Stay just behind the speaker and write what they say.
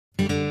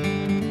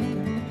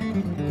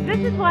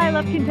This is why I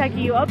love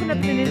Kentucky. You open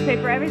up the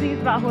newspaper, everything's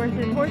about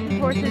horses, horses,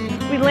 horses.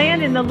 We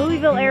land in the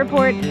Louisville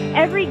airport.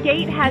 Every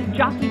gate has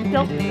jockey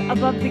silks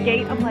above the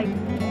gate. I'm like,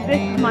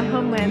 this is my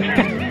homeland.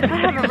 I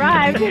have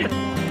arrived. This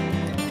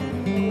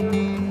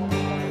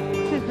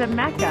is the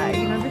Mecca.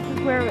 You know, this is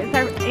where it's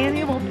our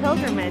annual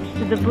pilgrimage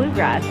to the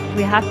bluegrass.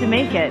 We have to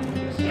make it.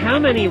 How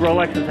many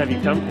Rolexes have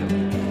you come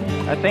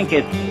to? I think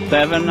it's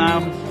 7 now.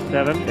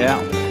 7?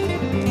 Yeah.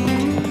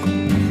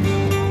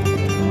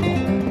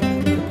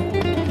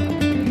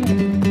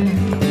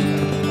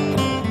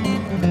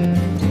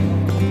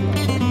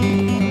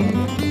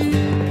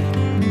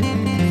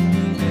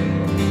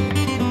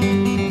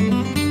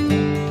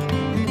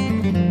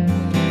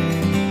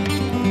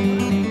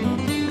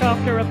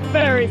 After a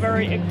very,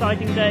 very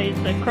exciting day,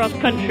 the cross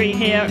country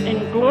here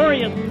in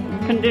glorious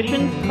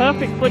conditions,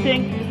 perfect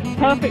footing,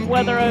 perfect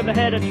weather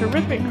overhead, a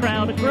terrific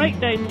crowd, a great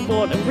day's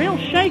sport, a real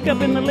shake-up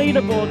in the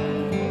leaderboard.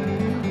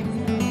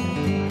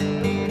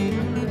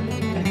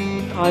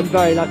 I'm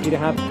very lucky to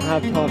have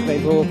Parfait Hawk.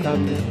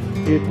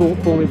 He was bought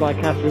for me by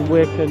Catherine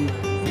Witt, and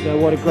you know,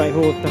 what a great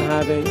horse to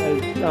have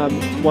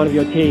as one of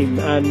your team.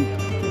 And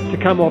to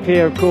come off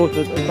here, of course,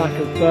 at the back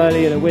of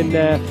Burley and a win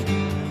there,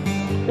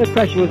 the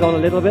pressure was on a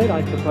little bit,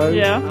 I suppose.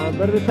 Yeah.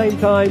 But at the same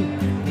time,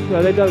 you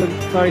know, they don't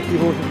very few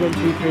horses win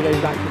 2-3 days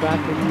back to back,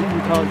 and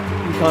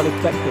you can't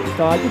expect it.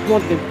 So I just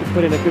wanted him to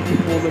put in a good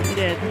performance. He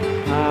did.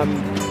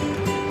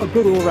 A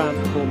good all-round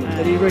performance,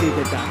 and he really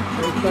did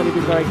that. It's certainly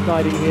been very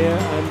exciting here,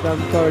 and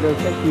I'm sorry to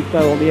affect you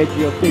so on the edge of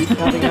your seat,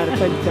 having had a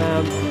fence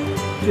down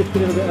just a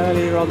little bit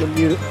earlier on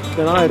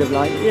than I would have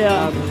liked.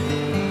 Yeah.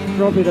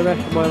 Probably the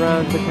rest of my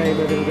round became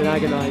a little bit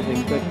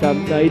agonising, but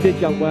no, he did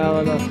jump well,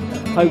 and I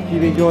hope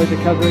you've enjoyed the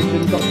coverage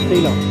and got to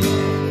see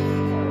lots.